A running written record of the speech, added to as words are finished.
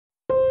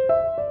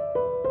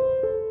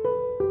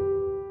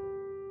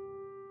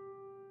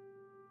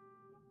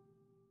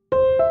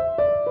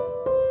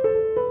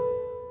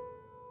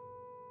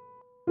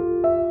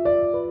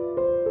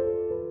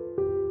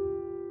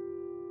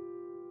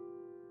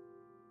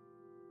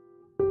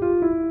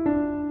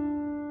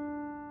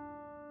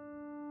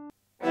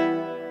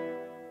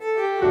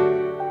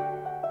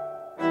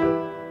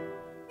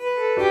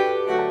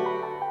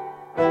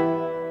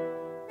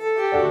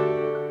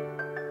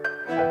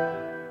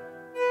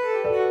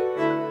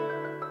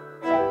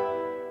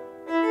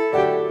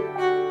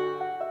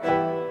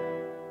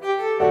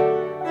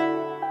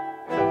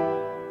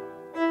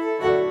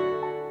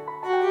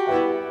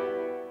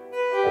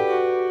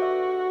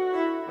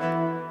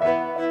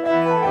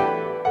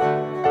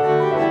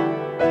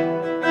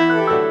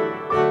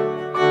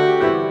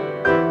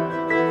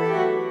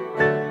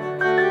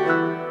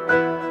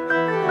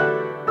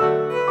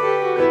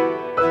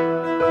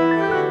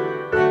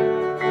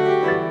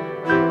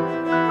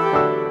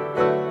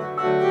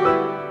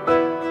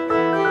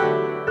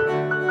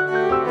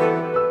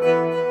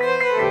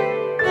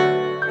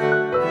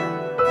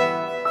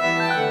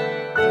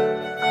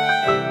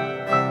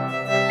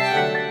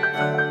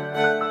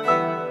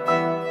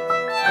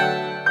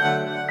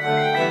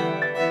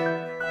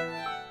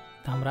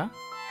తామరా,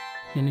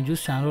 నిన్ను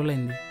చూసి చాలా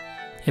రోజులైంది.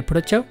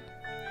 ఎప్పుడొచ్చావు?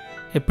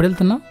 ఎప్పుడు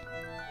వెళ్తున్నావు?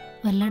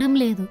 వెళ్ళడం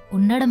లేదు,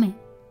 ఉండడమే.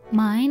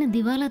 మా ఆయన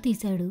దివాలా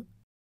తీశాడు.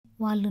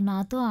 వాళ్ళు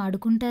నాతో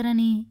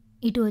ఆడుకుంటారని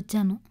ఇటు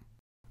వచ్చాను.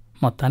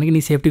 మొత్తానికి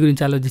నీ సేఫ్టీ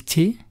గురించి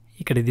ఆలోచించి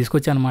ఇక్కడికి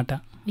తీసుకొచ్చా అనమాట.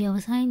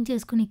 వ్యవసాయం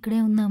చేసుకుని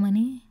ఇక్కడే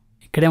ఉందామని.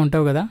 ఇక్కడే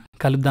ఉంటావు కదా,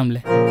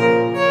 కలుద్దాంలే.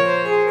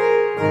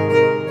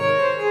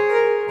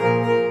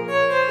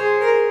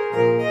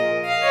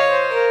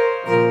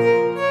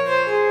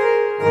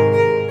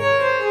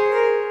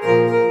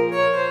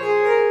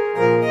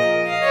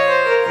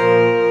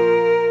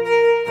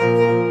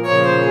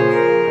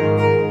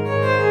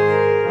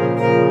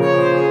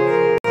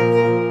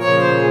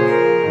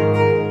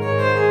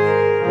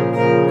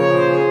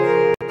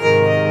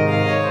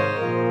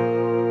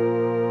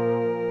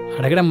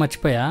 అడగడం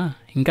మర్చిపోయా,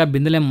 ఇంకా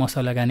బిందులేం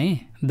మోసాలే కానీ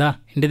దా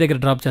ఇంటి దగ్గర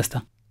డ్రాప్ చేస్తా.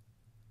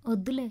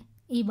 వద్దులే,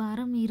 ఈ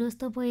భారం ఈ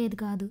రోజుతో పోయేది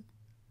కాదు.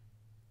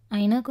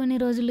 అయినా కొన్ని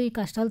రోజులు ఈ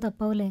కష్టాలు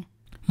తప్పవులే.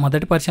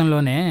 మొదటి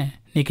పరిచయంలోనే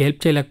నీకు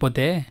హెల్ప్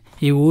చేయలేకపోతే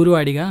ఈ ఊరు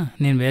అడిగా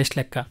నేను వేస్ట్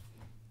లెక్క.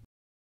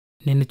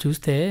 నిన్ను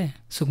చూస్తే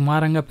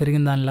సుకుమారంగా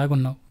పెరిగిన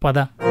దానిలాగున్నావు. పద.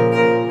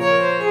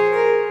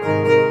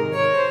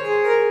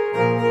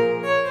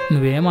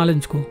 నువ్వేం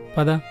ఆలోచించుకో,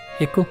 పద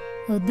ఎక్కు.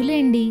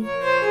 వద్దులేండి,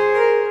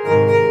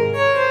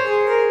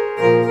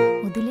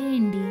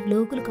 వదిలేయండి.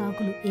 లోకులు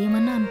కాకులు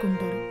ఏమన్నా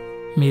అనుకుంటారు.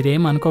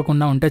 మీరేం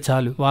అనుకోకుండా ఉంటే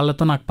చాలు,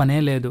 వాళ్ళతో నాకు పనే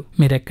లేదు.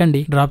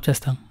 మీరెక్కండి, డ్రాప్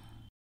చేస్తాం.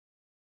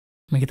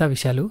 మిగతా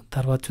విషయాలు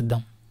తర్వాత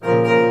చూద్దాం.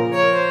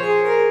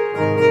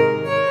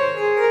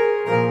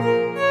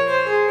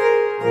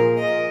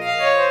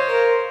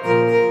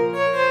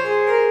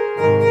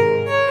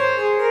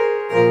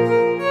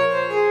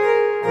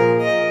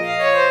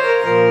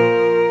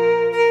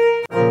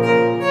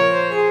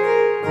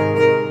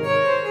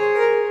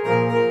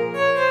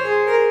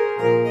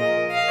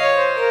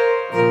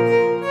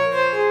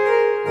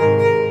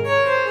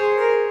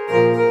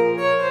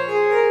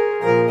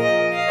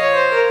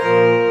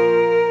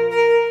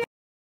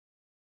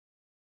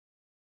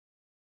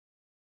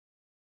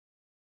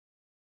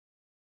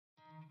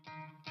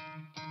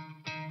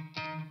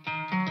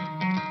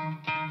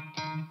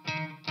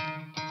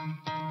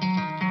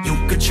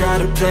 Try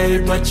to play,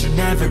 but you're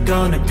never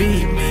gonna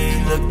beat me.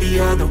 Look the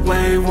other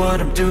way, what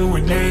I'm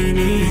doing ain't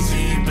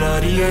easy.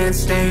 Bloody hands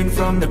stained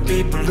from the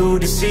people who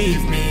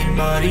deceive me.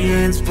 Muddy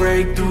hands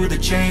break through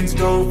the chains,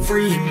 go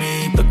free me.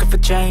 Looking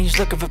for change,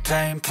 looking for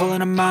pain.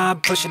 Pulling a mob,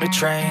 pushing a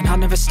train.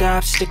 I'll never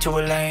stop, stick to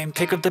a lane.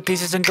 Pick up the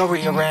pieces and go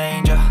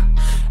rearrange.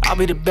 I'll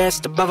be the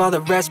best above all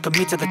the rest, put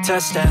me to the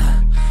test and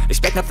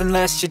expect nothing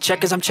less, your check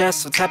is I'm chess,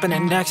 what's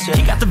happening next, yeah.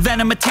 He got the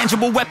venom, a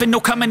tangible weapon, no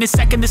coming in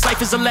second. This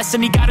life is a lesson,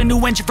 he got a new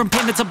engine from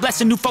pain, that's a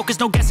blessing. New focus,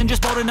 no guessing,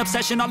 just bold and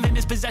obsession. All in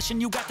his possession,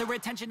 you got their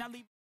attention, I'll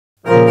leave.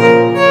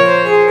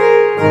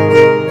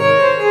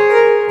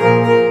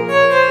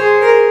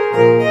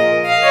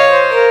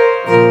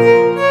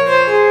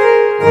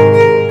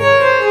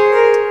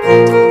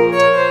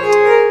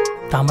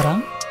 తామరా,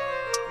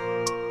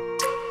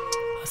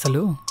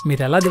 అసలు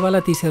మీరెలా దివాలా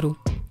తీశారు?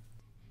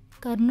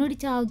 కర్ణుడి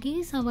చావుకి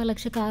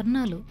 1,00,000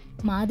 కారణాలు.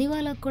 మా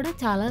దివాలకు కూడా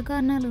చాలా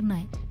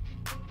కారణాలున్నాయి.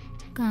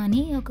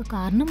 కానీ ఒక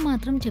కారణం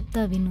మాత్రం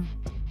చెప్తా విను.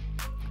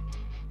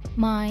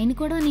 మా ఆయన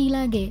కూడా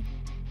నీలాగే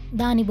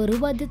దాని బరువు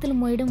బాధ్యతలు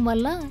మోయడం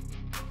వల్ల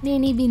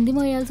నేను ఈ బింది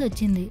మోయాల్సి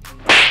వచ్చింది.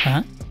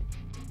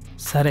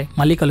 సరే,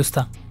 మళ్ళీ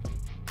కలుస్తా.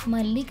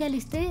 మళ్ళీ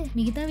కలిస్తే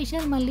మిగతా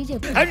విషయాలు మళ్ళీ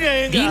చెప్పు.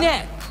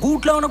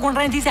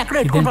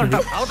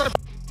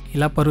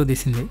 ఇలా పరువు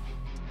తీసింది.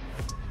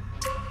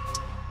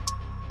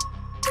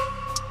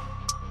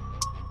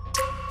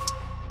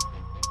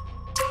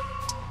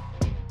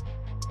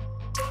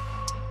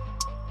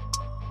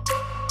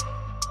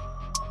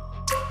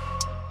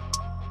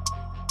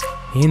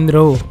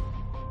 ఏంద్రో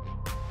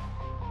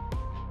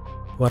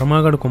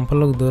వర్మగాడు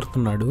కుంపల్లోకి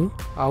దూరుతున్నాడు.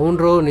 అవును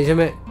రో,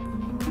 నిజమే.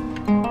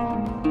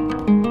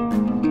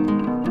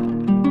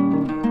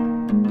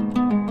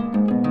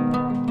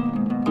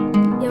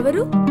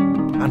 ఎవరు?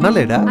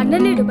 అన్నలేడా?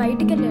 అన్నలేడు,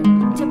 బయటికి వెళ్ళాడు.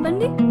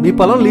 చెప్పండి. మీ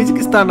పొలం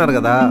లీజుకిస్తా అన్నారు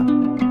కదా,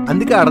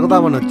 అందుకే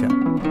అడగదామని వచ్చా.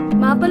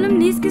 మా పొలం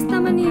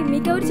లీజుకిస్తామని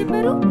మీకెవరు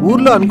చెప్పారు?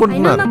 ఊర్లో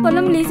అనుకుంటున్నారు. మా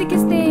పొలం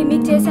లీజుకిస్తే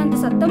మీకు చేసేంత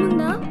సత్తం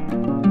ఉందా?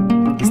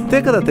 ఇస్తే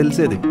కదా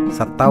తెలిసేది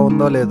సత్తా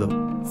ఉందో లేదో.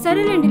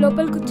 సరేనండి,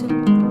 లోపల కూర్చో.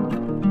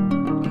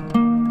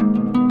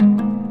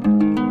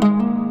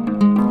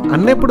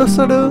 అన్న ఎప్పుడు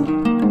వస్తాడు?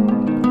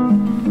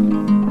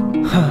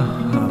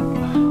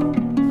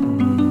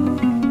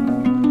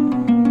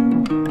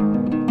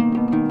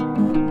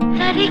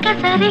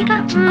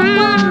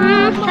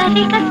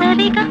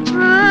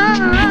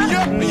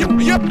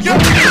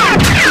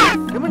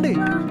 ఏమండి,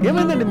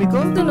 ఏమైందండి మీకు?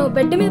 నువ్వు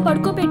బెడ్ మీద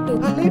పడుకోబెట్టు.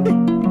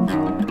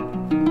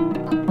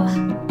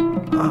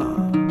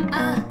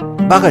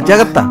 బాగా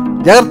జాగ్రత్త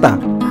జాగ్రత్త,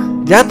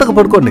 జాగ్రత్తగా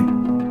పడుకోండి.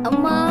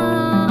 అమ్మా,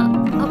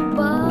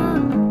 అబ్బా,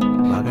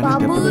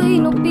 బాబు ఈ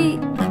నొప్పి,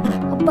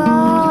 అబ్బా,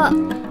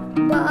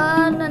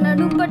 నా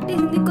నడుము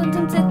పట్టింది,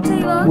 కొంచెం సెట్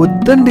చేయవా?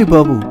 వద్దండి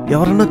బాబు,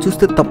 ఎవరన్నా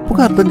చూస్తే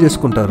తప్పుగా అర్థం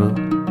చేసుకుంటారు.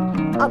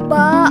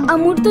 అబ్బా, ఆ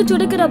మూడుతో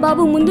చూడకరా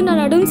బాబు, ముందు నా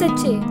నడుము సెట్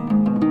చేయి.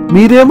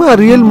 మీరేమో ఆ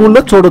రియల్ మూడ్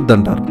లో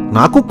చూడొద్దంటారు.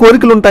 నాకు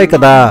కోరికలు ఉంటాయి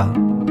కదా.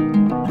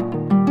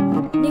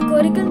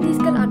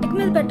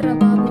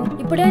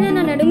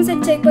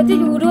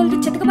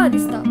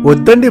 సాధిస్తా.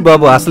 వద్దండి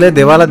బాబు, అసలే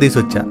దివాలా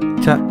తీసొచ్చా.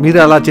 మీరు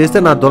అలా చేస్తే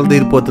నా దొల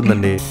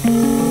తీరిపోతుందండి.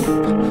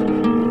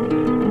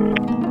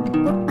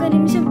 ఒక్క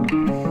నిమిషం.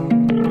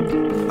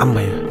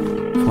 అమ్మయ్య,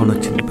 ఫోన్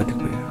వచ్చింది,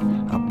 బతికిపోయా.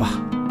 అబ్బా,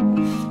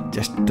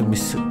 జస్ట్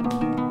మిస్.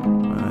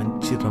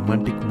 మంచి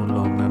రొమాంటిక్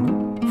మూడ్లో ఉన్నాను,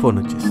 ఫోన్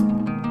వచ్చేసింది.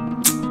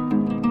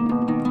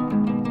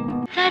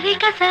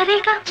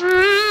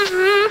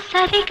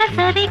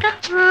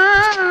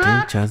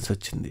 ఏం ఛాన్స్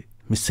వచ్చింది,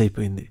 మిస్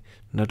అయిపోయింది.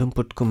 నడుం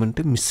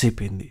పట్టుకోమంటే మిస్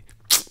అయిపోయింది.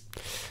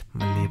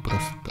 మళ్ళీ ఎప్పుడు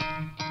వస్తా?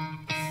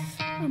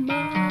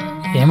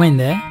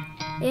 ఏమైందే?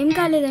 ఏం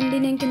కాలేదండి,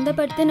 నేను కింద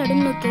పడితే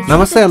నడుము నొక్కేసి.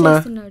 నమస్తే అన్న.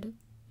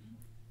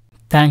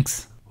 థ్యాంక్స్.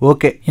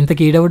 ఓకే.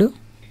 ఇంతకీ ఈడవుడు?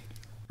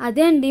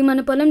 అదే అండి,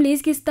 మన పొలం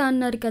లీజ్కి ఇస్తా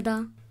అన్నారు కదా,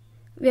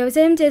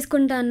 వ్యవసాయం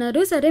చేసుకుంటా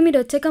అన్నారు. సరే మీరు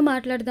వచ్చాక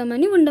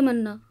మాట్లాడదామని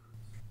ఉండమన్నా.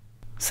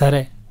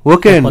 సరే,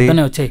 ఓకే అండి.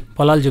 పొద్దున్నే వచ్చాయి,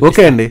 పొలాలు చూపిస్తా.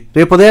 ఓకే అండి,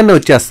 రేపు ఉదయాన్నే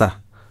వచ్చేస్తా.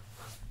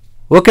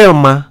 ఓకే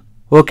అమ్మా,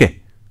 ఓకే,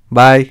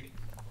 బాయ్.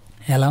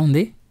 ఎలా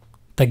ఉంది?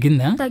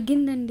 తగ్గిందా?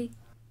 తగ్గిందండి.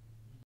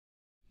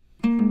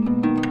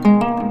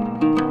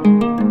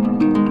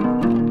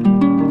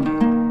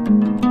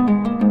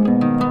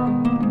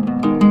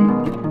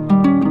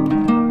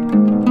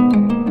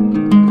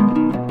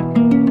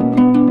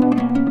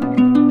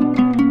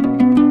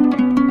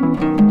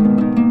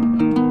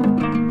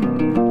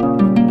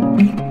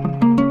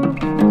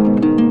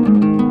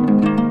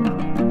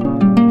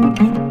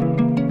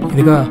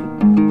 ఇదిగో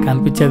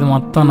కనిపించేది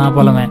మొత్తం నా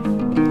పొలమే.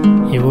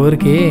 ఈ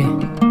ఊరికి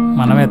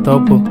మనమే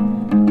తోపు.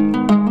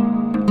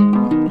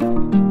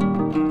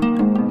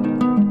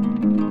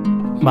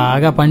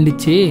 బాగా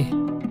పండించి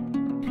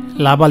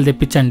లాభాలు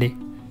తెప్పించండి.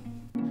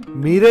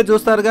 మీరే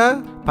చూస్తారుగా,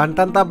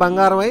 పంటంతా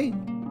బంగారమై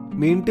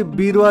మీ ఇంటి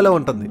బీరువాలో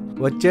ఉంటుంది.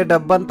 వచ్చే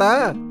డబ్బంతా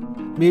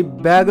మీ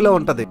బ్యాగులో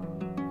ఉంటుంది.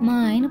 మా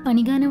ఆయన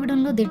పని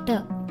కానివ్వడంలో దిట్ట,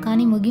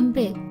 కానీ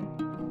ముగింపే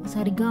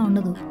సరిగ్గా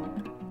ఉండదు.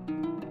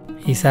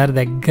 ఈసారి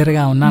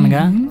దగ్గరగా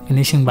ఉన్నానుగా,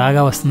 ఫినిషింగ్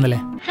బాగా వస్తుందిలే.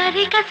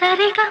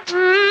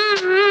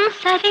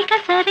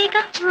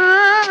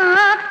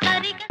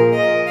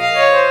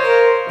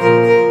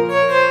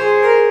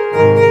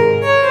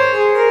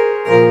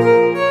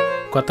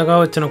 కొత్తగా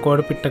వచ్చిన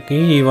కోడిపిట్టకి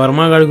ఈ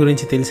వర్మగాడి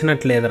గురించి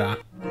తెలిసినట్లేదురా.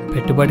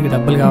 పెట్టుబడికి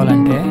డబ్బులు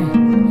కావాలంటే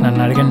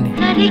నన్ను అడగండి.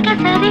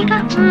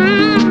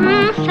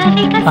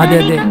 అదే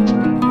అదే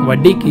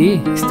వడ్డీకి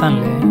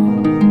ఇస్తానులే.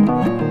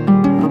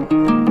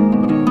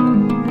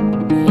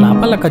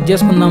 లాభాల కట్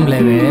చేసుకుందాం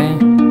లేవే.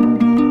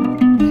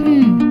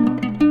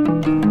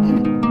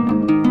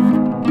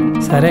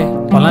 సరే,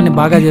 పొలాన్ని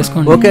బాగా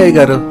చేసుకోండి. ఓకే అయ్య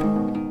గారు.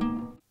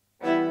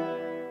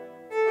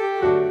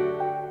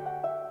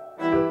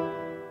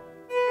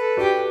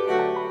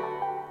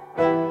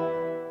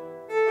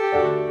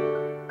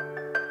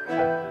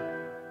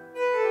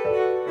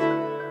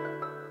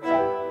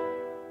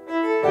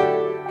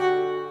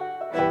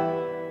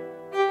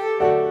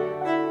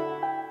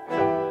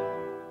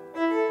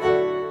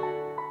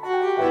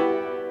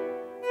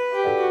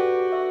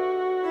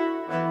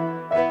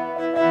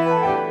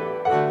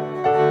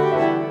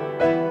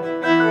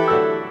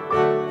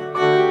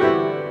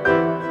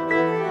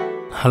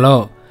 హలో,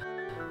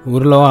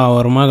 ఊరిలో ఆ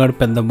వర్మగాడు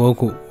పెద్ద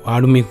బోకు.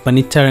 వాడు మీకు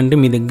పనిచ్చాడంటే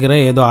మీ దగ్గర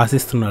ఏదో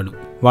ఆశిస్తున్నాడు.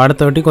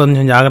 వాడితోటి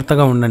కొంచెం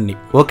జాగ్రత్తగా ఉండండి.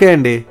 ఓకే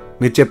అండి,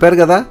 మీరు చెప్పారు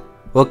కదా.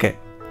 ఓకే,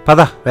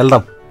 పద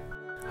వెళ్దాం.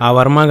 ఆ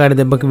వర్మగాడి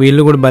దెబ్బకి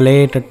వీళ్ళు కూడా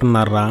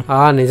బలయ్యేటట్టున్నారా?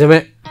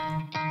 నిజమే.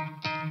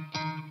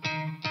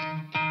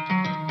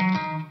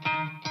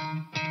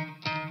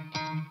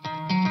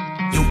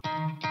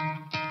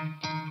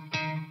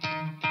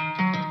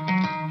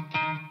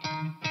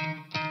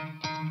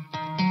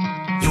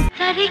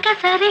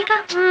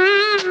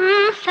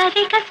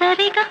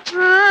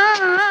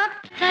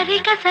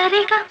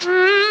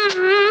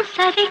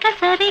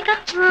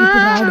 ఇప్పుడు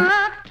రాడు,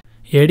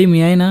 ఏడి మీ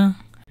ఆయన?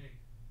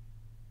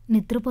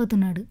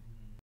 నిద్రపోతున్నాడు.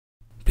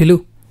 పిలు.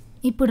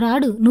 ఇప్పుడు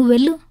రాడు, నువ్వు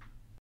వెళ్ళు.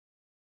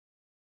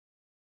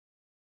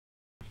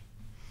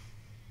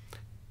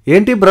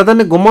 ఏంటి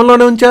బ్రదర్ని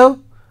గుమ్మంలోనే ఉంచావు?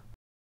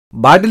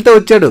 బాటిల్తో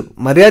వచ్చాడు,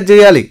 మర్యాద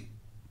చేయాలి.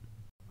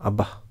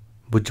 అబ్బా,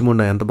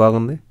 బుజ్జిముండ ఎంత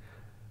బాగుంది.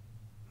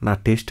 నా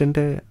టేస్ట్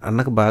అంటే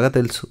అన్నకు బాగా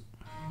తెలుసు.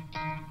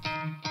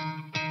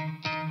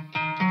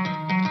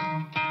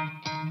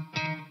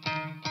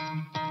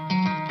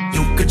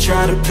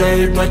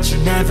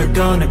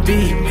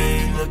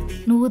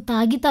 నువ్వు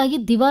తాగి తాగి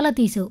దివాలా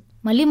తీసావు.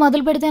 మళ్ళీ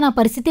మొదలు పెడితే నా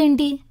పరిస్థితి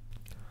ఏంటి?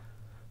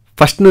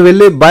 ఫస్ట్ నువ్వు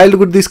వెళ్ళి బాయిల్డ్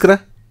గుడ్ తీసుకురా.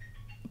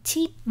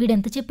 ఛీ,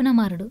 వీడెంత చెప్పినా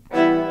మారడు.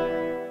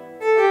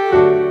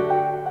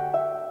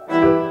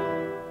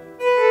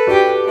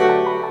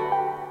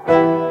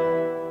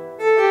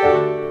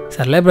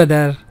 సర్లే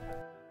బ్రదర్,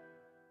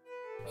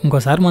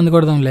 ఇంకోసారి మందు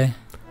కొడదాంలే.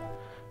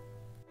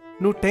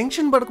 నువ్వు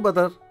టెన్షన్ పడకు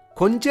బ్రదర్,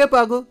 కొంచేపు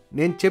ఆగు.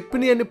 నేను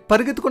చెప్పినవి అన్ని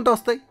పరిగెత్తుకుంటూ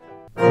వస్తాయి.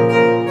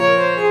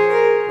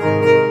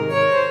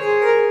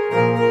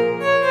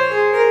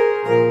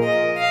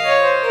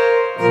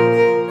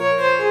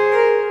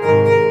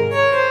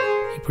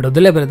 ఇప్పుడు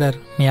వద్దులే బ్రదర్,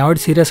 మీ ఆవిడ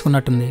సీరియస్గా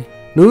ఉన్నట్టుంది.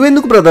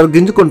 నువ్వెందుకు బ్రదర్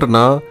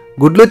గింజుకుంటున్నావు?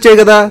 గుడ్లు వచ్చాయి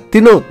కదా,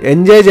 తిను,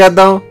 ఎంజాయ్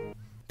చేద్దాం.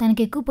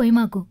 తనకి ఎక్కువ పోయి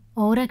మాకు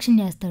ఓవర్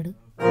యాక్షన్ చేస్తాడు.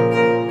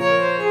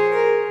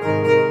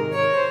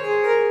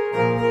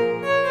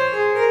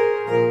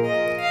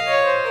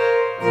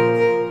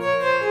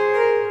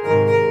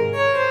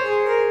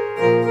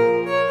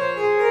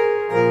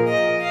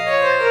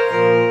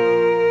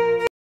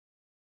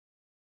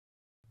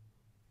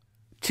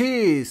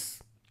 చీస్.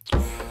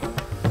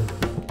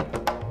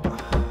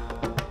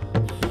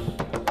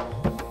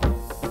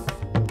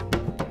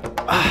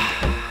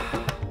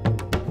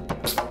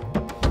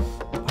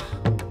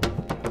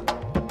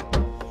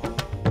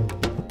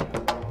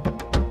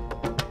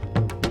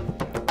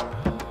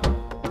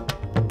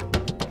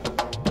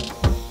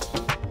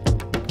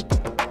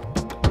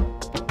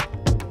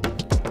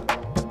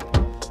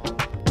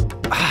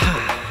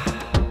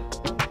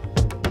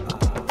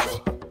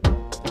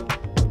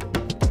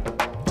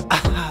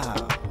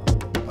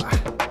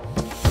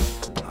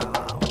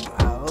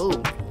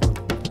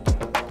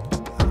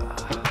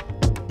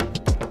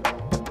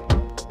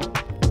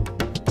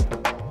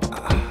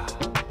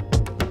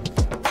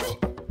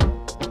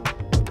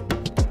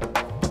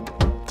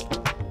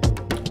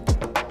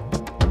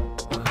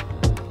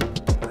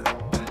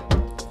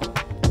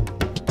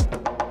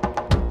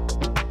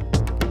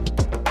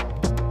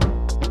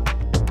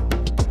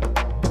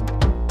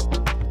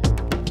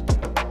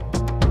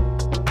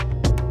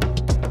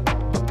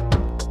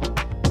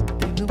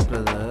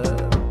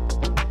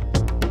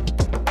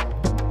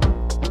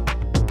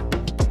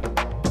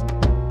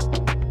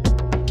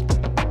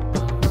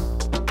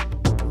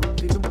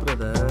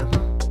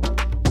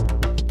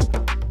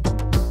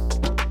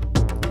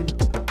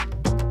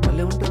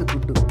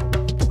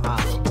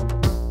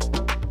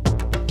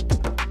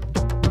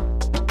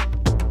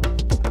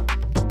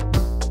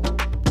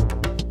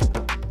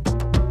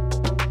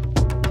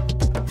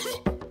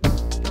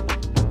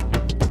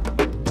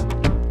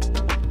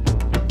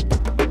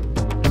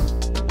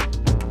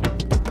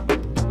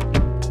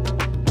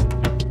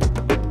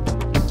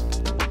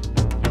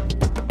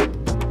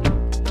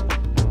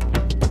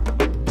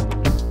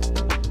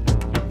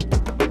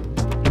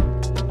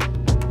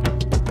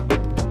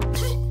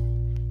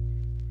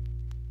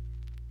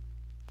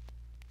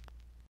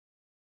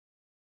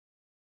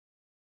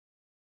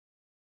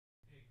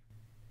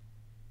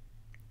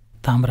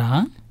 తామరా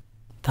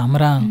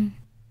తామరా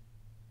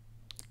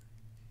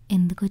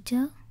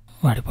ఎందుకొచ్చావు?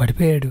 వాడు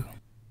పడిపోయాడు.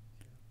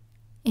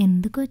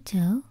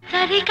 ఎందుకొచ్చావు?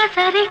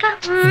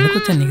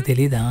 ఎందుకొచ్చా నీకు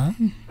తెలీదా?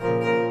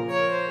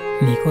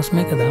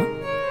 నీకోసమే కదా.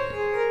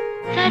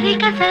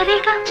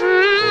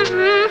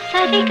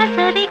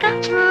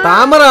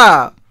 తామరా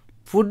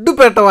ఫుడ్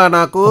పెట్టవా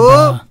నాకు?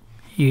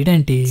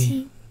 ఈడేంటి?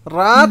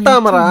 రా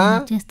తామరా,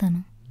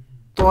 చేస్తాను.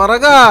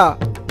 త్వరగా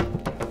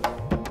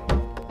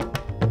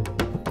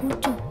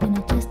కూర్చో, నేను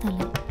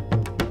వచ్చేస్తాలే.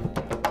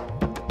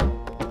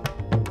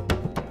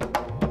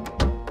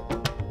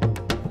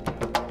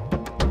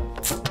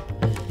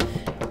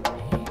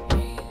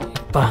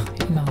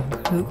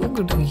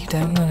 ఈ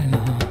టైంలో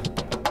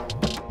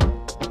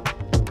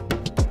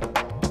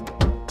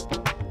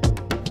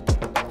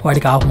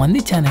వాడికి 1/2 మంది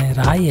ఇచ్చానే.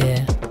 రాయే,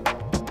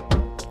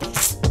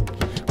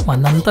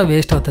 మందంతా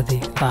వేస్ట్ అవుతుంది.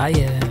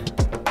 రాయే.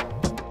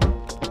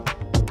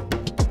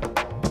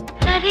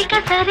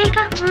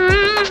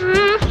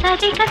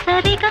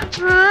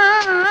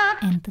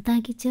 ఎంత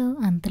తాగిచ్చావు?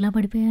 అంతలా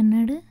పడిపోయి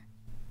అన్నాడు.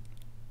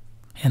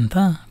 ఎంత?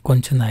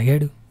 కొంచెం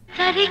తాగాడు.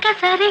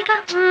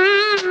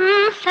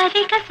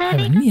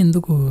 అవన్నీ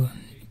ఎందుకు,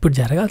 ఇప్పుడు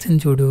జరగాల్సింది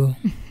చూడు.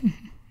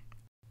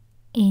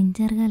 ఏం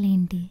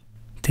జరగాలేంటి?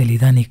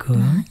 తెలీదా నీకు?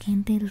 నాకేం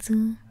తెలుసు.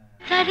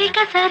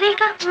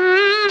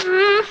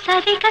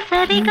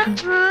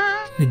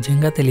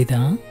 నిజంగా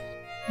తెలీదా?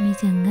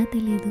 నిజంగా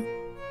తెలీదు.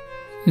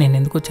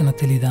 నేనెందుకు వచ్చానో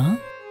తెలీదా?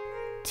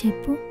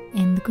 చెప్పు,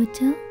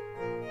 ఎందుకొచ్చావు?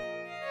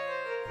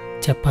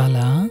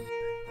 చెప్పాలా?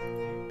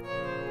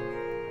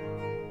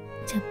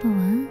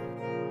 చెప్పవా?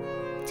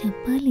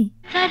 చెప్పాలి.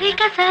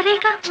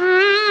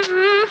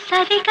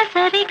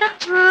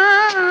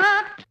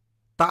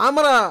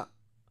 తామరా,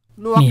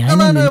 నువ్వు మీ ఆయన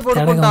అక్కలానే ఎందుకు తేడాగా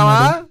పడుకుంటావా?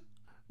 ఉన్నాడు?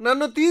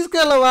 నన్ను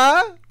తీసుకెళ్ళవా?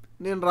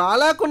 నేను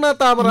రాలేకున్నా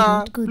తామరా,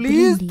 ఎందుకు ప్లీజ్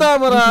వద్దులేండి.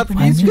 తామరా, రేపు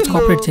 5 minutes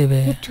కోఆపరేట్ తీసుకెళ్ళు.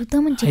 చేయవే, రేపు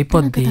చూద్దామని చెప్తున్నా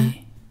అయిపోద్ది. కదా.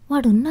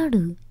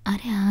 వాడున్నాడు.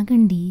 అరే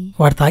ఆగండి.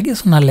 వాడు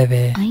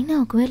తాగేస్తున్నాలేవే. అయినా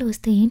ఒకవేళ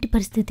వస్తే ఏంటి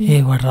పరిస్థితి?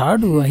 వాడు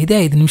రాడు.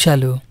 5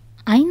 నిమిషాలు.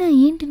 అయినా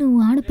ఏంటి, నువ్వు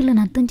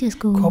ఆడపిల్లని అర్థం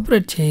చేసుకో.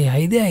 కోఆపరేట్ చేయి.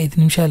 5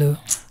 నిమిషాలు.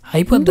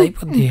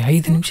 అయిపోద్ది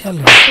 5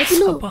 నిమిషాలు.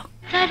 అబ్బా.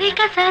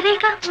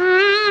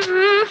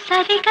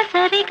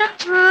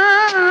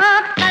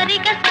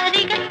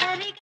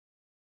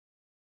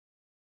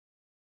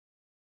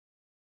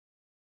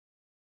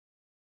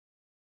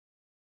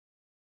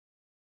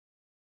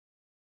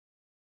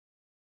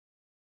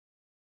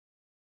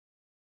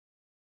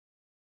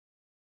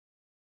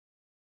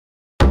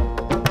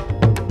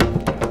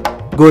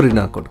 గోరి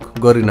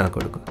నా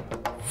కొడుకు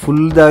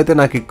ఫుల్ తాగితే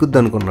నాకు ఎక్కుద్ది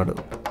అనుకున్నాడు.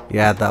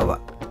 యాదావా,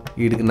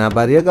 వీడికి నా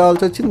భార్య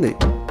కావాల్సి వచ్చింది.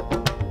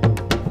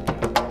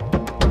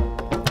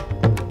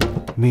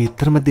 మీ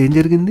ఇద్దరి మధ్య ఏం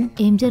జరిగింది?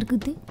 ఏం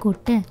జరుగుద్ది?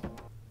 కొట్టా.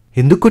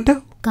 ఎందుకు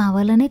కొట్టావు?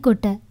 కావాలనే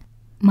కొట్టా.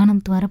 మనం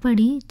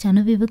త్వరపడి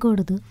చనువు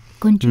ఇవ్వకూడదు.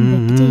 కొంచెం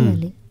వెయిట్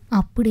చేయాలి.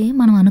 అప్పుడే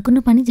మనం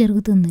అనుకున్న పని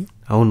జరుగుతుంది.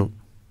 అవును,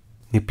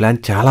 నీ ప్లాన్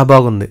చాలా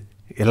బాగుంది.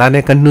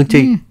 ఇలానే కంటిన్యూ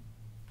చెయ్యి.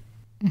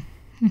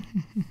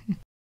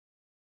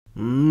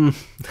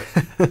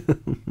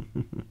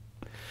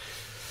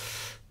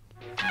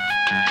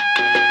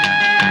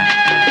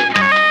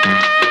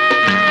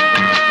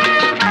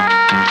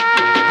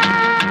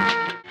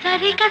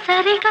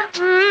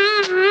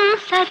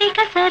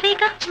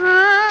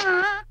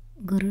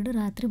 గురుడు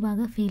రాత్రి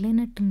బాగా ఫీల్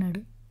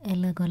అయినట్టున్నాడు.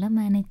 ఎలాగోలా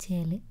మేనేజ్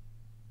చేయాలి.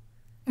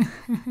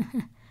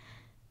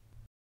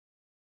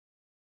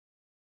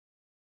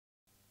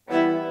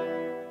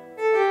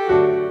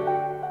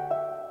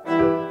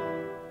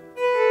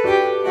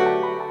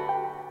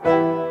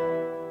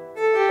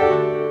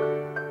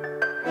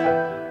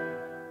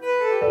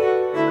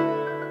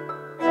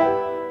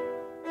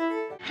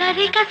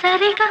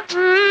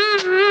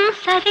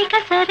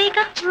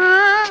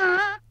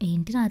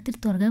 ఏంటి రాత్రి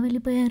త్వరగా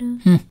వెళ్ళిపోయారు?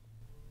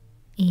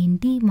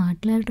 ఏంటి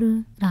మాట్లాడరు?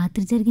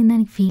 రాత్రి జరిగిన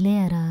దానికి ఫీల్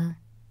అయ్యారా?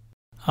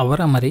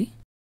 అవరా మరి,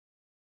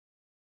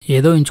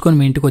 ఏదో ఎంచుకొని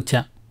మీ ఇంటికి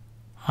వచ్చా,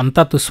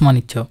 అంతా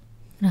తుస్మానిచ్చావు.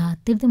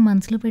 రాత్రిది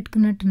మనసులో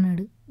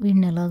పెట్టుకున్నట్టున్నాడు.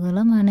 వీడిని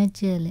ఎలాగోలా మేనేజ్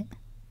చేయాలి.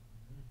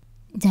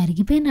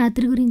 జరిగిపోయిన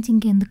రాత్రి గురించి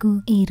ఇంకెందుకు,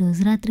 ఈ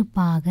రోజు రాత్రి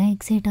బాగా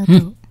ఎక్సైట్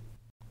అవుతావు.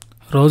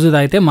 రోజు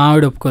తాగితే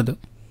మావిడ ఒప్పుకోదు.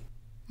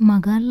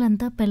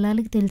 మగాళ్ళంతా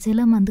పిల్లలకి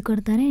తెలిసేలా మందు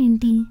కొడతారా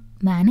ఏంటి?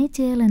 మేనేజ్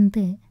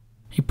చేయాలంతే.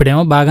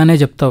 ఇప్పుడేమో బాగానే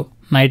చెప్తావు,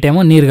 నైట్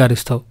ఏమో నీరు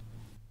గారుస్తావు.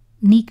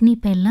 నీకు నీ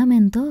పెళ్ళాం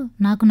ఎంతో,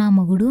 నాకు నా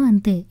మొగుడు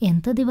అంతే.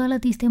 ఎంత దివాలా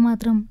తీస్తే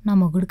మాత్రం నా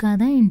మొగుడు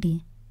కాదా ఏంటి?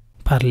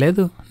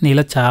 పర్లేదు,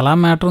 నీలో చాలా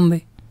మ్యాటర్ ఉంది.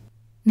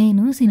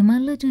 నేను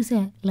సినిమాల్లో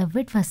చూసా లవ్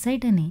ఎట్ ఫస్ట్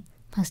సైట్ అని.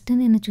 ఫస్ట్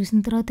నేను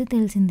చూసిన తర్వాతే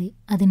తెలిసింది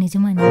అది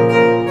నిజమని.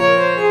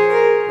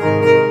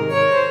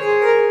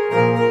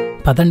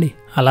 పదండి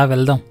అలా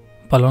వెళ్దాం,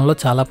 పొలంలో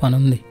చాలా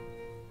పనుంది.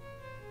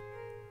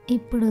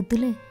 ఇప్పుడు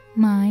వద్దులే,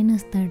 మా ఆయన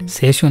వస్తాడు.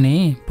 శేషుని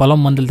పొలం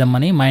మందులు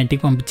తెమ్మని మా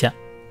ఇంటికి పంపించా.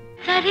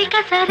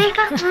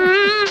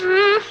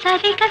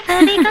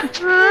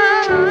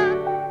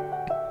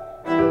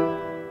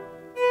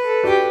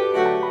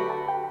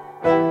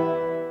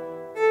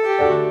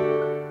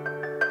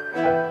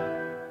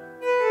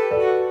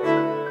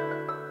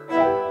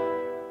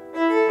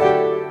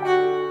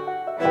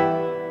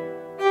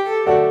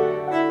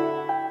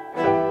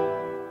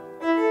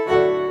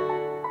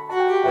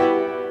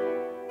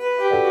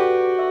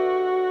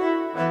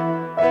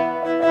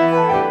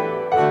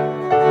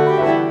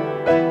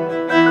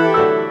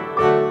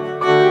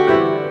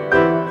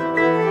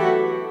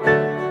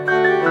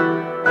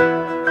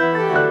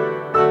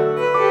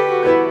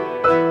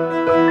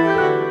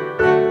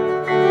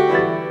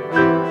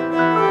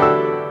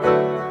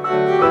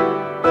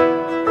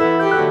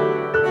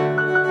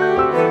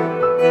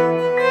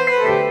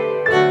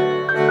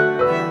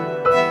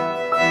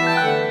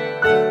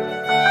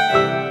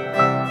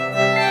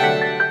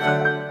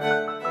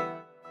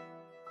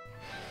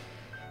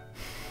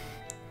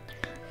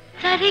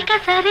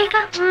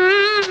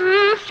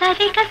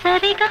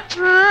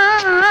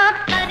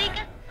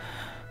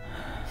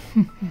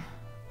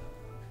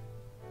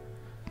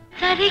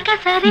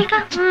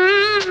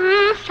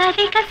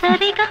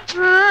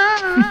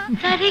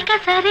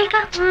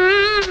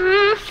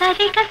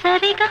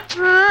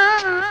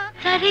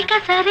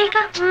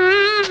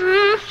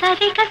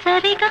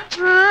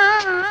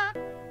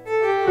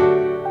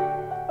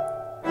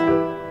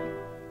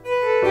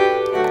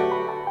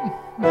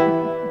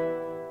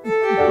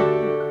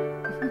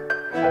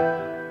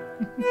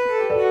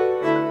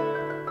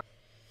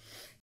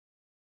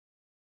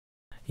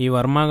 ఈ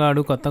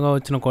వర్మగాడు కొత్తగా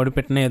వచ్చిన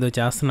కోడిపెట్టిన ఏదో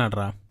చేస్తున్నాడు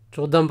రా.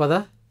 చూద్దాం పదా.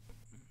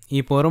 ఈ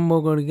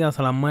పోరంబోకోడికి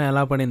అసలు అమ్మాయి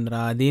ఎలా పడిందిరా?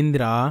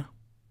 అదేందిరా?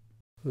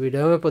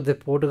 వీడేమో పెద్ద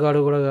పోటుగాడు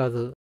కూడా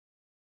కాదు,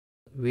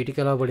 వీటికి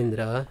ఎలా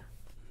పడిందిరా?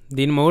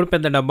 దీని మొగుడు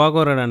పెద్ద డబ్బా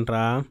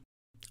కోరాడంట్రా.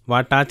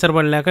 వాడు టార్చర్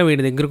పడలేక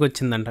వీడి దగ్గరికి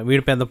వచ్చిందంట.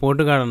 వీడు పెద్ద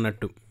పోటుగాడు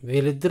అన్నట్టు.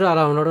 వీళ్ళిద్దరూ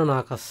అలా ఉండడం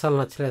నాకు అస్సలు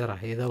నచ్చలేదురా.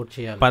 ఏదో ఒకటి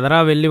చేయాలి. పదరా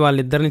వెళ్ళి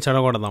వాళ్ళిద్దరిని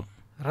చెడగొడదాం.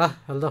 రా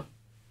వెళ్దాం.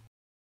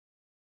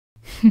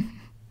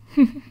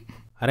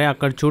 అరే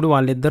అక్కడ చూడు,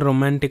 వాళ్ళిద్దరు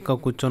రొమాంటిక్గా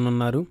కూర్చొని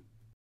ఉన్నారు.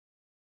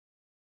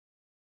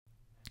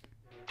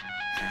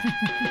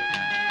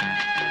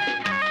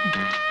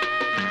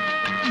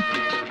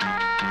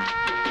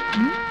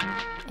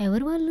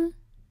 ఎవరు వాళ్ళు?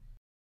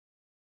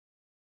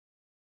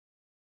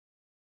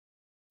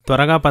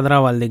 త్వరగా పదరా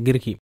వాళ్ళ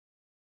దగ్గరికి.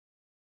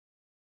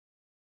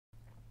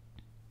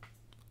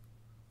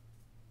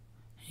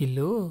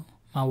 ఇల్లు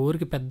మా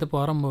ఊరికి పెద్ద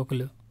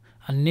పోరంబోకులు,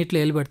 అన్నిట్లో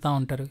ఏలు పెడతా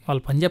ఉంటారు.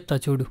 వాళ్ళు పని చెప్తా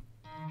చూడు.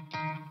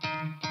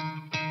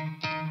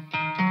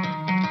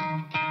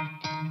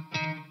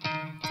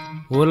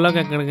 ఊర్లోకి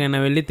ఎక్కడికైనా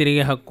వెళ్ళి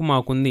తిరిగే హక్కు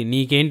మాకుంది,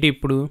 నీకేంటి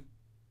ఇప్పుడు?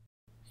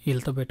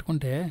 వీళ్ళతో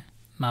పెట్టుకుంటే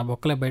నా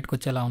బొక్కలే బయటకు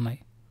వచ్చేలా ఉన్నాయి.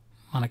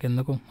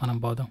 మనకెందుకు, మనం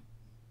పోదాం.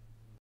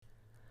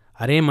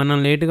 అరే మనం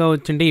లేటుగా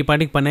వచ్చింటే ఈ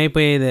పాటికి పని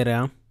అయిపోయేదేరా.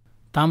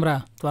 తామ్రా,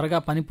 త్వరగా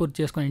పని పూర్తి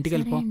చేసుకొని ఇంటికి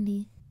వెళ్ళిపో.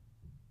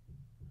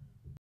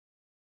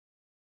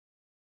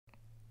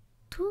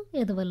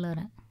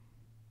 ఎదవల్లారా.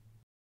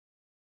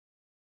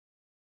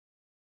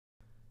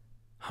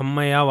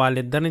 అమ్మయ్య,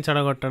 వాళ్ళిద్దరిని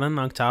చెడగొట్టడం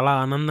నాకు చాలా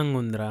ఆనందంగా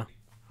ఉందిరా.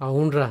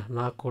 అవునరా,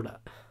 నాకు కూడా.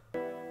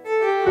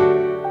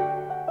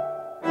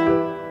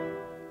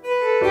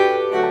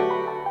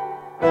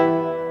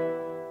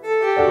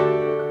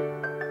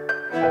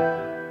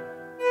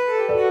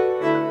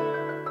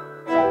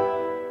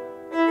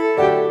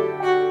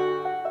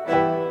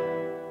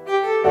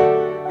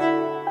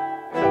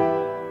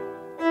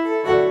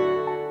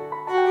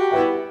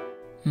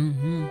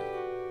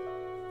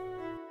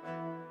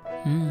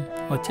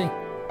 వచ్చేయి.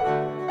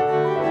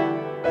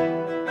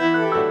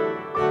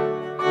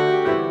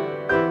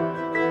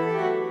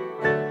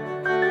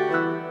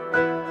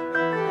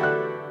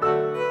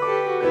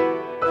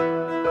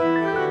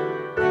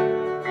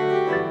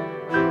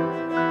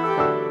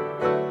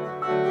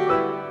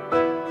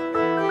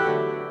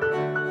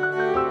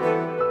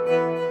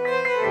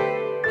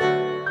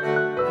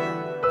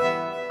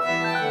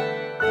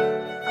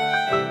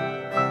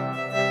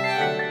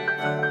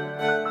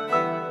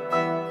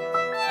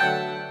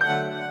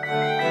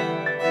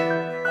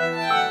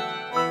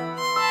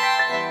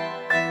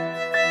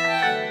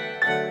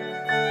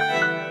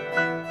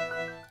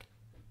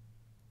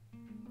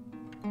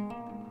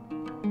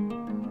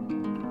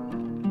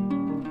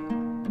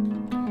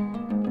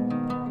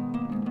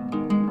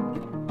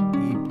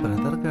 ఈ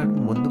బ్రదర్ గారు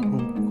మందు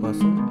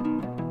కోసం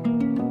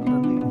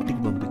నన్ను ఇంటికి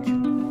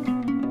పంపించాడు.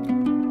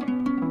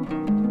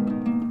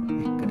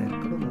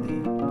 ఇక్కడెక్కడ ఉంది?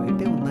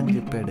 బయటే ఉందని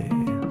చెప్పాడే.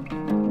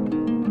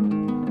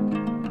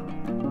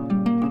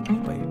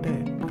 బయట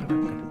ఎక్కడ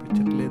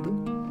కనిపించట్లేదు.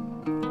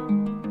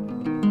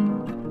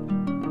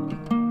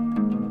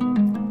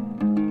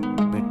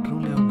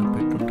 బెడ్రూమ్లో ఏమన్నా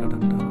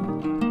పెట్టుంటాడంట.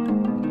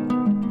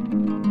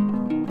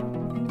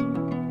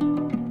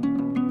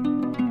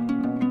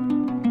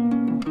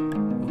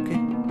 ఓకే,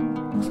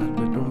 ఒకసారి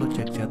బెడ్రూమ్లో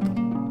చెక్ చేద్దాం.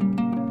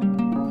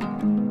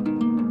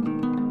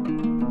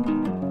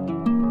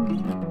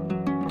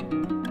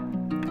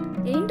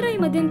 ఏంట్రా ఈ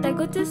మధ్యన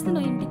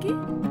తెగొచ్చేస్తున్నావు ఇంటికి?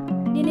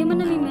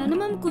 నేనేమన్నా మీ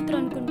మేనమామ కూతురు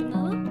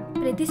అనుకుంటున్నావా?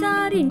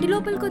 ప్రతిసారి ఇంటి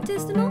లోపలికి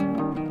వచ్చేస్తున్నావు.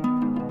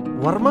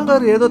 వర్మ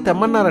గారు ఏదో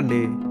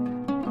తెమ్మన్నారండి.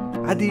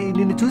 అది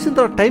నిన్ను చూసిన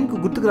తర్వాత టైంకి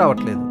గుర్తుకు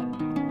రావట్లేదు.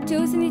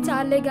 చూసింది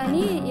చాలే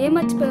గాని ఏం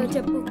మర్చిపోయావు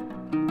చెప్పు.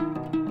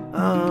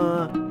 ఆ,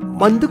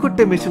 మందు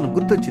కొట్టే మెషిన్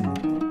గుర్తొచ్చింది.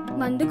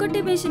 మందు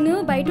కొట్టే మెషిన్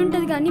బయట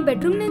ఉంటది కానీ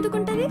బెడ్రూమ్లో ఎందుకు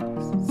ఉంటది?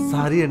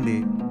 సారీ అండి,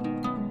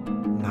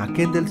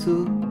 నాకేం తెలుసు.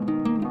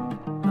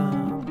 ఆ,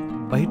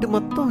 బయట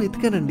మొత్తం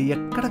వెతికానండి,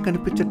 ఎక్కడ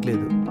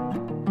కనిపించట్లేదు.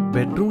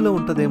 బెడ్రూమ్లో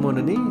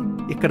ఉంటుందేమోనని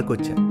ఇక్కడికి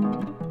వచ్చా.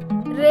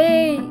 రే,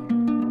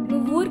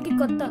 నువ్వు ఊరికి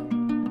కొత్త.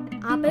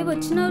 ఆపై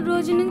వచ్చిన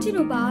రోజు నుంచి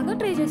నువ్వు బాగా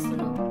ట్రై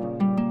చేస్తున్నావు.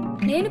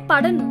 నేను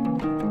పడను.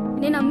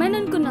 నేను అమ్మాయిని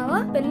అనుకున్నావా?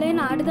 పెళ్ళైన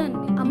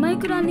ఆడదాన్ని,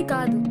 అమ్మాయికురాన్ని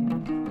కాదు.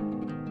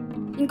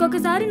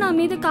 ఇంకొకసారి నా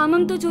మీద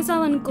కామంతో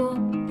చూసావనుకో,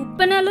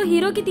 ఉప్పెనలో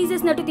హీరోకి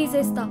తీసేసినట్టు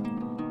తీసేస్తా.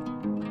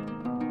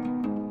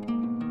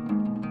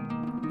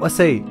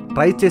 వసై,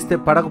 ట్రై చేస్తే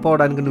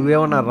పడకపోవడానికి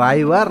నువ్వేమన్నా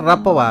రాయివా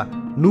రప్పవా?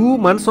 నువ్వు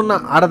మనసున్న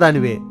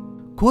ఆడదానివే.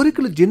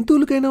 కోరికలు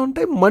జంతువులకైనా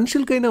ఉంటాయి,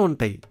 మనుషులకైనా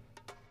ఉంటాయి.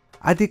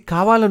 అది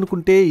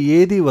కావాలనుకుంటే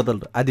ఏదీ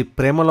వదలరు. అది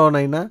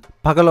ప్రేమలోనైనా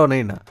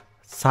పగలోనైనా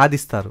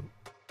సాధిస్తారు.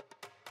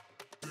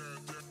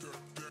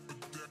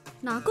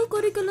 నాకు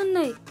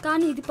కోరికలున్నాయి,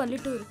 కానీ ఇది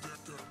పల్లెటూరు.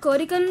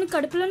 కోరికలను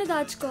కడుపులోనే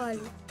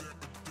దాచుకోవాలి.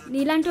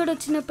 నీలాంటి వాడు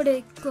వచ్చినప్పుడే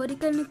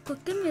కోరికలను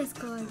కుక్కని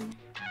వేసుకోవాలి.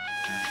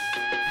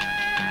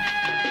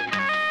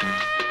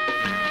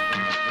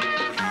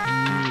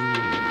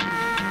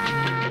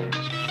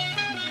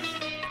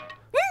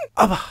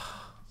 అబ్బా,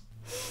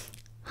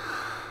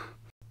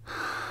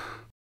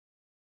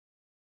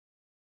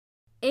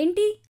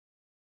 ఏంటి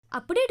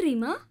అప్పుడే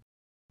డ్రీమా?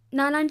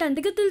 నాలాంటి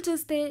అందగతులు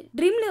చూస్తే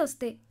డ్రీమ్లే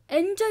వస్తాయి.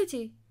 ఎంజాయ్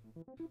చేయి.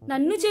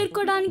 నన్ను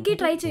చేరుకోవడానికి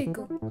ట్రై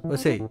చేయకు.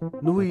 వసై,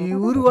 నువ్వు ఈ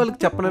ఊరు వాళ్ళకి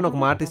చెప్పనని ఒక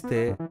మాట ఇస్తే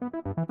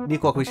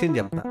నీకు ఒక విషయం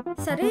చెప్తా.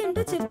 సరే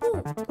ఏంటో చెప్పు.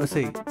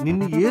 వసై,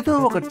 నిన్ను ఏదో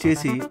ఒకటి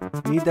చేసి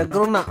నీ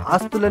దగ్గర ఉన్న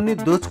ఆస్తులన్నీ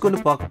దోచుకొని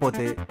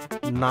పోకపోతే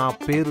నా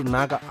పేరు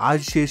నాగ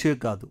ఆశేషే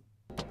కాదు.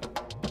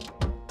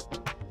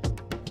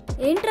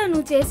 ఏంట్రా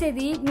నువ్వు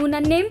చేసేది? నువ్వు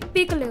నన్నేం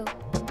పీకలేవు.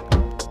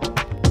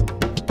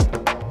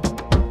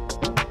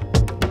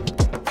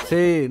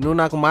 సే, నువ్వు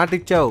నాకు మాట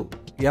ఇచ్చావు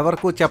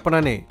ఎవరికూ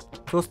చెప్పనని.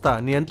 చూస్తా,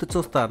 నీ ఎంత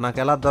చూస్తా, నాకు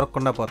ఎలా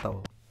దొరకకుండా పోతావు.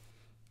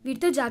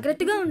 వీటితో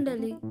జాగ్రత్తగా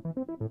ఉండాలి.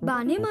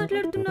 బానే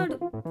మాట్లాడుతున్నాడు.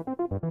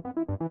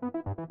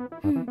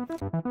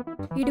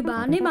 వీడు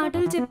బానే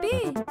మాటలు చెప్పి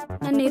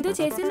నన్నేదో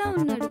చేసేలా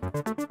ఉన్నాడు.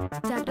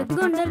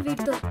 జాగ్రత్తగా ఉండాలి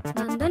వీటితో.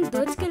 నా అందాన్ని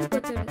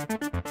దోచుకెళ్ళిపోతాడు.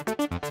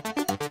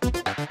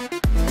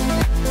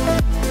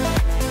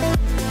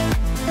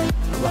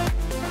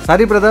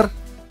 Sorry brother.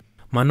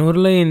 మన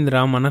ఊర్లో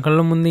ఏందిరా మన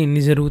కళ్ళ ముందు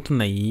ఇన్ని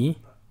జరుగుతున్నాయి?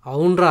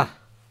 అవునరా,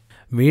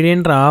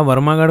 వీడేంట్రా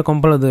వర్మగాడు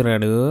కొంపలో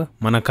దూరాడు,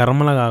 మన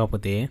కర్మల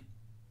కాకపోతే.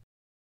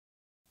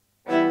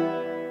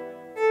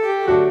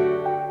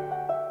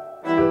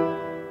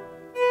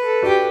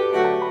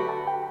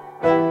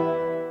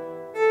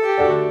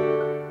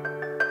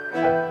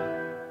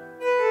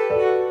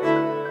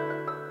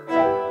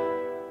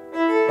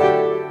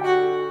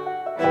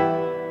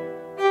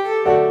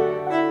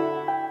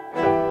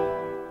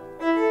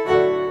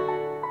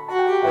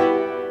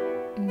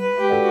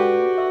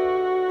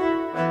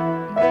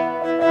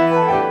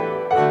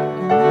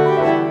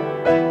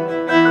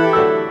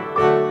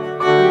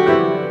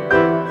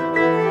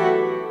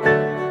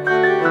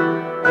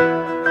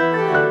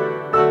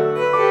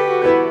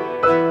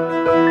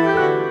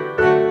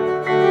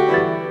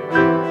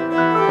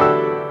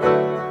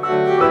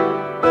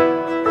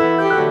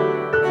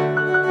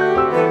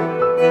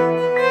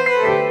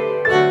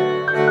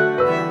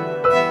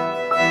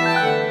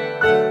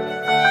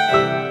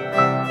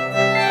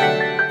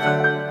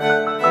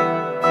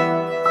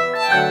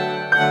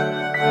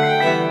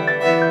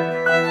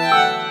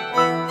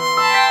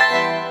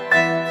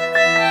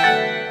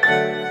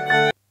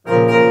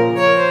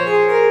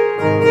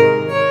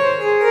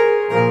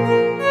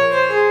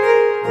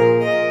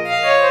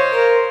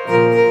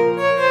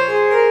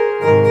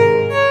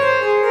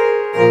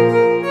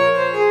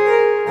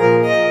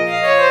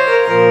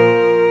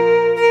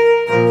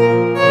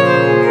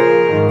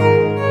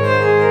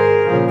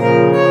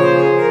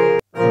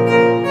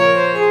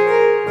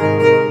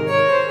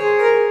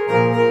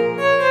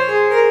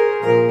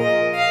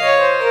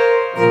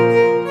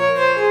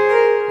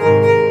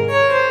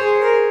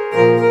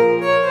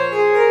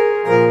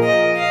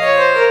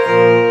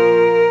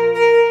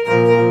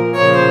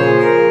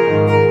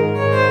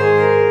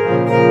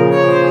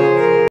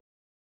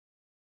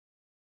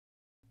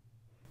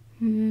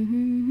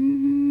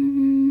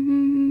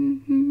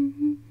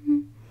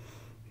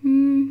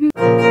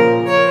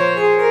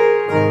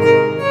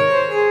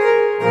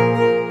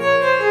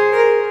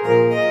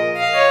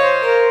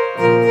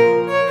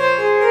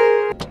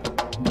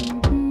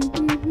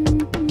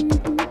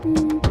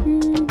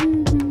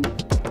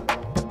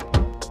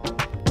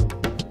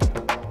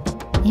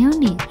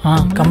 ఏమండి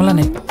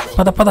కమలనే.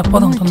 పద పద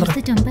పోదాం తొందరగా.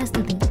 చూస్తే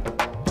చంపేస్తుంది.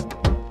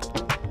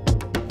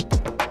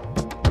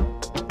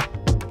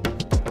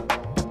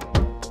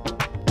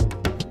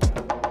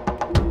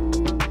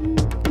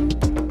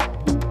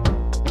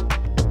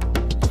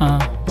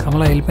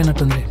 కమల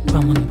వెళ్ళిపోయినట్టుంది.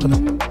 మనం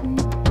పదం.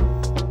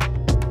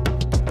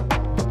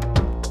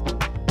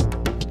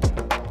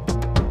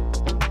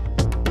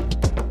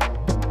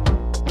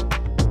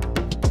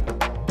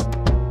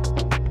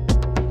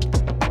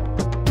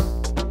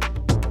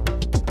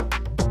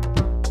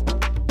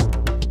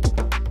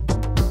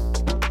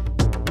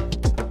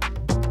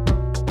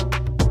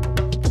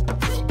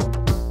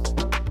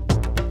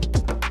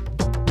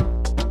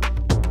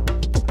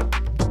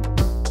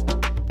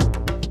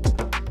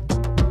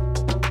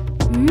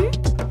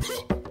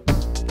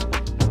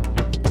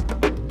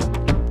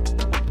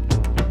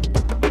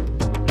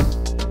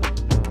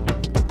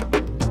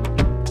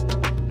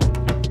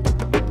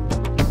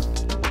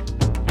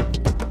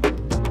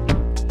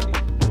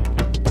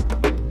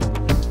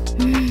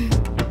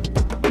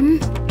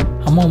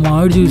 అమ్మో మా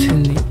ఆవిడ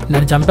చూసింది,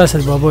 నన్ను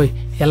చంపేస్తుంది బాబోయ్.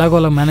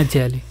 ఎలాగోలా మేనేజ్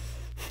చేయాలి.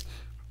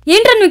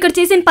 ఏంట్రా నువ్వు ఇక్కడ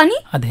చేసిన పని?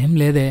 అదేం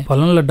లేదే,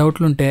 పొలంలో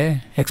డౌట్లుంటే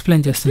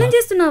ఎక్స్ప్లెయిన్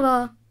చేస్తున్నావా?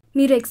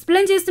 మీరు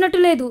ఎక్స్ప్లెయిన్ చేస్తున్నట్టు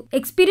లేదు,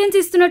 ఎక్స్పీరియన్స్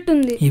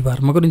ఇస్తున్నట్టుంది. ఈ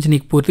వర్మ గురించి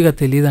నీకు పూర్తిగా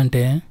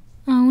తెలియదంటే?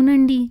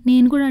 అవునండి,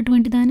 నేను కూడా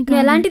అటువంటి దానికి.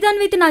 ఎలాంటి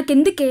దానివైతే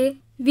నాకెందుకే,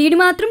 వీడు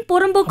మాత్రం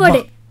పూరం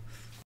పోకోడే.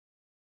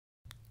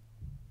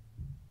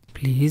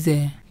 ప్లీజే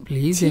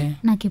ప్లీజే,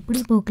 నాకెప్పుడు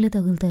ఈ పోకులే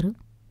తగులుతారు.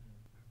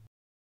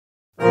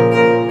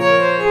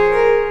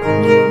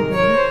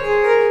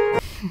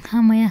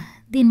 అమ్మయ్య,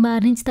 దీని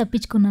బారి నుంచి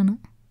తప్పించుకున్నాను.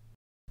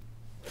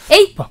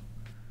 ఏయ్,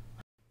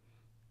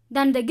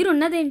 దాని దగ్గర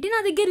ఉన్నదేంటి, నా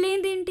దగ్గర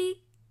లేనిదేంటి?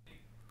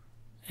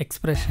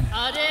 ఎక్స్ప్రెషనా?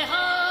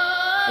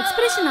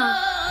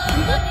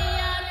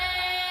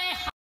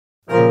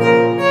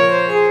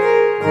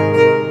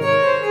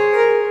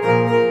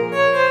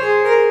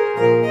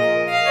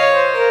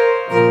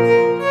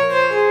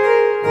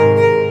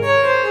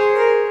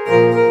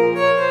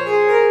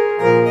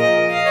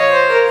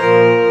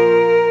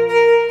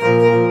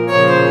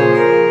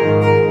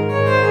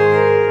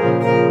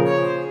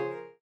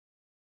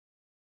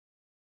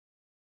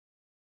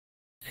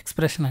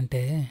 ఎక్స్ప్రెషన్ అంటే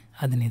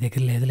అది నీ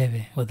దగ్గర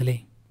లేదులేవే, వదిలే.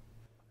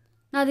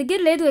 నా దగ్గర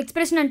లేదు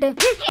ఎక్స్ప్రెషన్ అంటే.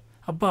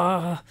 అబ్బా,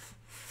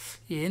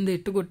 ఏంది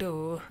ఇట్టు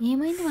కొట్టావు?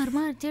 ఏమైంది వర్మ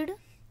వచ్చాడు?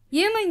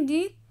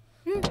 ఏమైంది?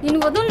 నిన్ను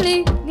వదలలే.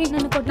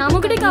 నా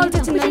మొగుడే కావాల్సి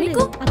వచ్చిందా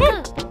నీకు?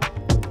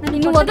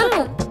 నిన్ను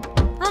వదలను,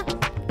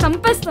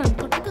 చంపేస్తాను.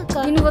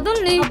 నిన్ను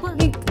వదలలే.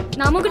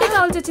 నా మొగుడే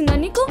కావాల్సి వచ్చిందా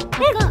నీకు?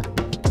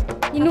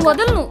 నిన్ను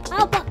వదలను,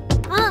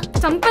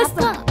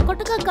 చంపేస్తాను.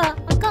 కొట్టకక్క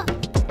అక్క.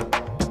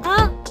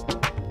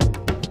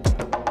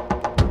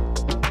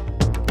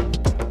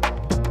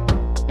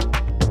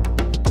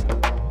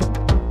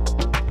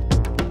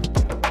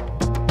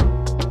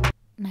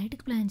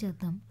 నైట్కి ప్లాన్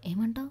చేద్దాం,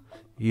 ఏమంటావు?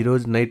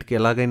 ఈరోజు నైట్కి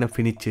ఎలాగైనా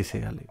ఫినిష్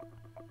చేసేయాలి.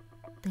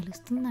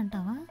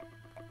 తెలుస్తుందంటావా?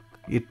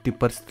 ఎట్టి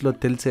పరిస్థితిలో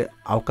తెలిసే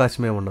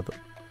అవకాశమే ఉండదు.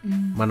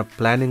 మన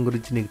ప్లానింగ్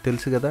గురించి నీకు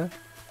తెలుసు కదా.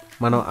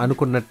 మనం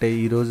అనుకున్నట్టే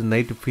ఈరోజు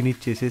నైట్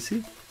ఫినిష్ చేసేసి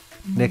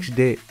నెక్స్ట్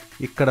డే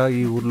ఇక్కడ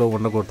ఈ ఊర్లో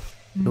ఉండకూడదు.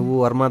 నువ్వు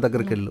వర్మ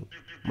దగ్గరికి వెళ్ళు,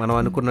 మనం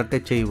అనుకున్నట్టే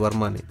చెయ్యి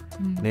వర్మని.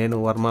 నేను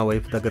వర్మ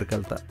వైఫ్ దగ్గరికి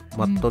వెళ్తా,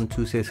 మొత్తం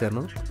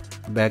చూసేసాను,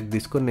 బ్యాగ్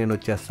తీసుకొని నేను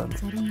వచ్చేస్తాను.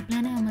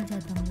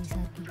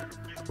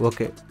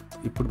 ఓకే,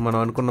 ఇప్పుడు మనం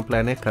అనుకున్న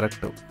ప్లానే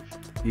కరెక్ట్.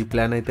 ఈ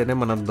ప్లాన్ అయితేనే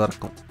మనం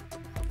దొరకం.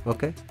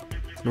 ఓకే,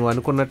 నువ్వు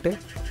అనుకున్నట్టే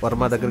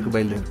వర్మ దగ్గరికి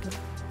బయలుదేరు.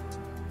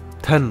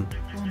 ధన్.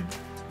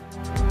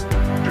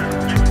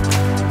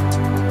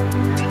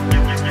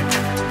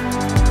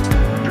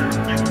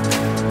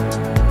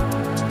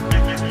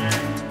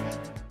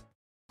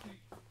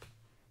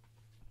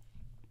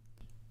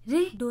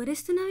 రే,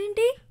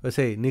 డోరేస్తున్నావేంటి?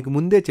 వసే, నీకు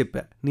ముందే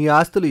చెప్పా, నీ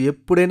ఆస్తులు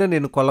ఎప్పుడైనా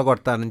నేను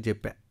కొల్లగొడతానని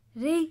చెప్పా.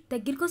 రే,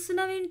 దగ్గరికి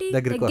వస్తున్నావేంటి?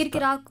 దగ్గరికి దగ్గరికి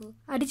రాకు,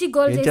 అడిచి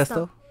గోల్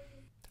చేస్తావు.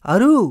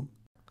 అరు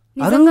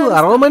అరు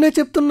అరవమనే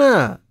చెప్తున్నా,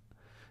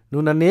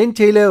 నువ్వు నన్ను ఏం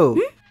చేయలేవు.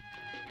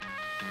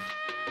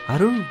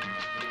 అరు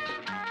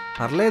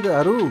పర్లేదు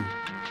అరు,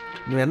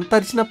 నువ్వు ఎంత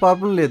అరిచినా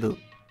ప్రాబ్లం లేదు.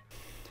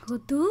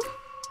 వద్దు,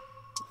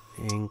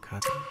 ఏం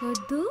కాదు,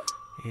 వద్దు,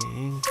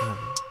 ఏం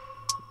కాదు.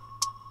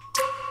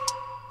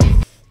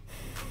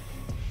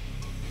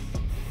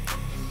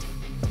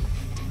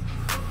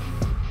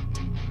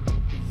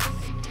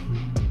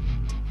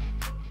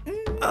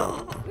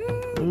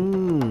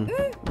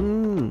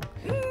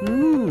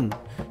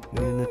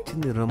 నేను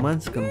వచ్చింది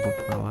రొమాన్స్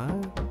కనుకుంటున్నావా?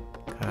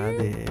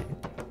 కాదే,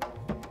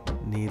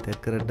 నీ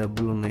దగ్గర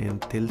డబ్బులు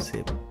ఉన్నాయని తెలిసే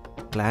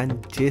ప్లాన్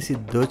చేసి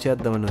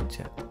దోచేద్దామని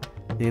వచ్చా.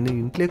 నేను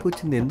ఇంట్లోకి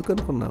వచ్చింది ఎందుకు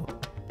అనుకున్నావు?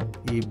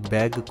 ఈ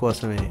బ్యాగ్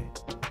కోసమే.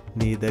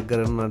 నీ దగ్గర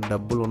ఉన్న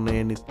డబ్బులు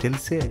ఉన్నాయని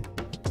తెలిసే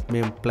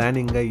మేము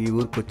ప్లానింగ్గా ఈ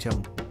ఊరికి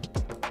వచ్చాము.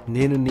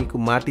 నేను నీకు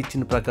మాట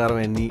ఇచ్చిన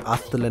ప్రకారమే నీ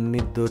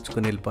ఆస్తులన్నీ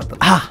దోచుకొని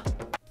వెళ్ళిపోతాను.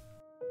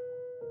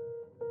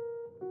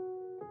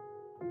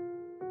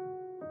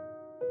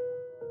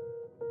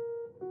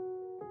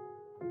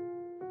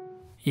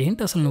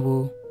 ఏంటి అసలు నువ్వు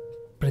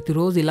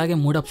ప్రతిరోజు ఇలాగే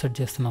మూడ్ అప్సెట్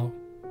చేస్తున్నావు?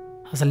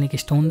 అసలు నీకు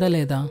ఇష్టం ఉందా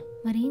లేదా?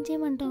 మరేం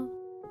చేయమంటావు?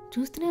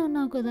 చూస్తూనే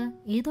ఉన్నావు కదా,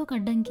 ఏదో ఒక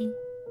అడ్డంకి.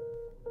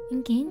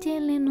 ఇంకేం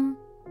చేయాలి నేను?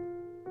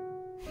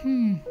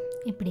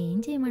 ఇప్పుడు ఏం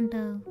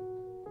చేయమంటావు?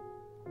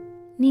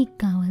 నీకు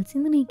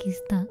కావాల్సింది నీకు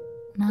ఇస్తా,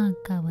 నాకు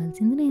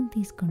కావాల్సింది నేను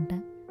తీసుకుంటా.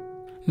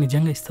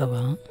 నిజంగా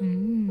ఇస్తావా?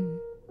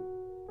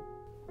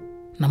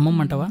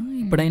 నమ్మమంటావా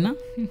ఇప్పుడైనా?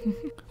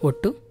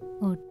 ఒట్టు.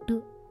 ఒట్టు,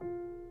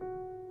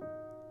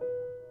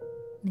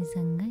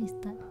 నిజంగా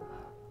ఇస్తా.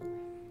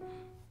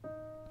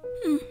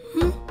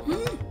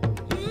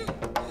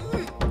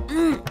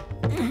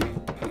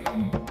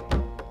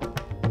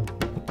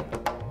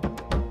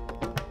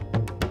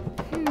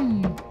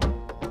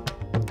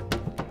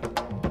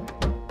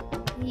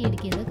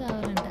 వీడికేదో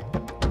కావాలంట,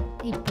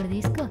 ఇప్పుడు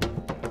తీసుకో.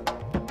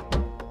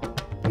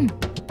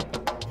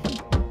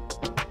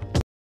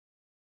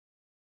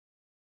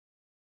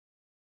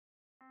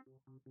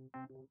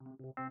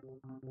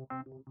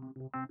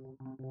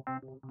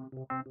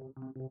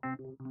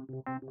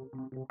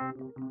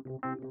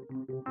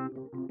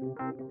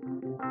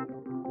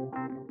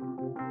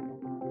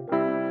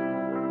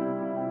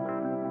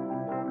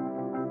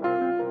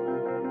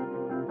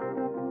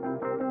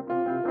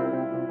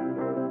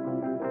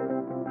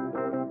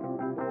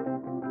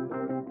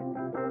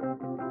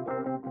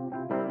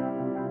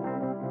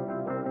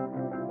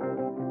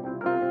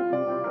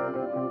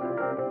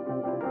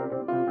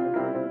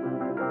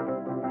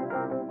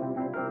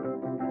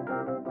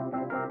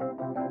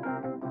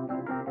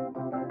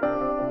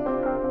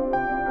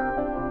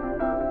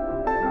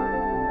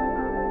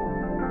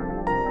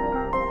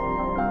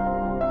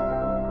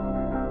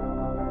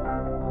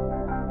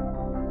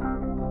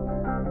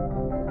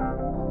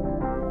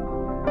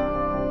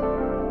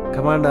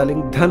 Command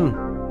darling, done,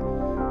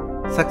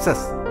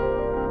 success.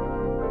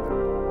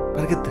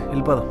 పరిగెత్తు,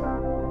 వెళ్ళిపోదాం.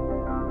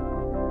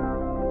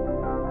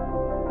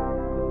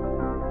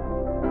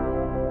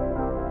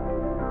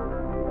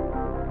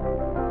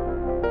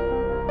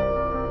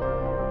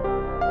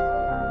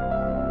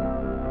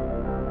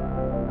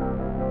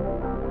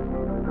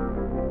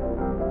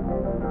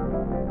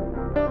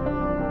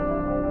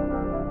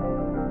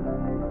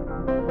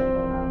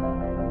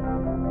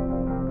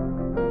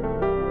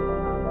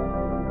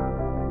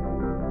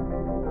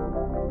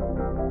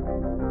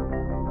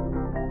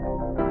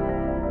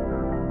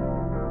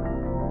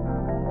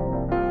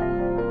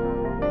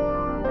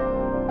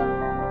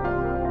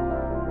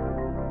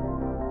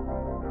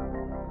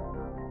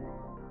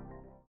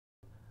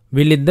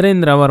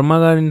 వీళ్ళిద్దరేంద్రా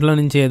వర్మగాడి ఇంట్లో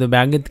నుంచి ఏదో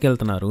బ్యాగ్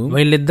ఎత్తుకెళ్తున్నారు.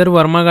 వీళ్ళిద్దరు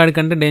వర్మగాడి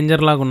కంటే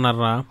డేంజర్ లాగా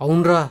ఉన్నారా?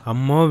 అవునరా.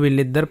 అమ్మో,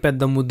 వీళ్ళిద్దరు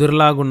పెద్ద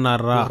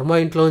ముద్దురులాగున్నారా? వర్మ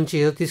ఇంట్లో నుంచి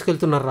ఏదో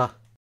తీసుకెళ్తున్నారా?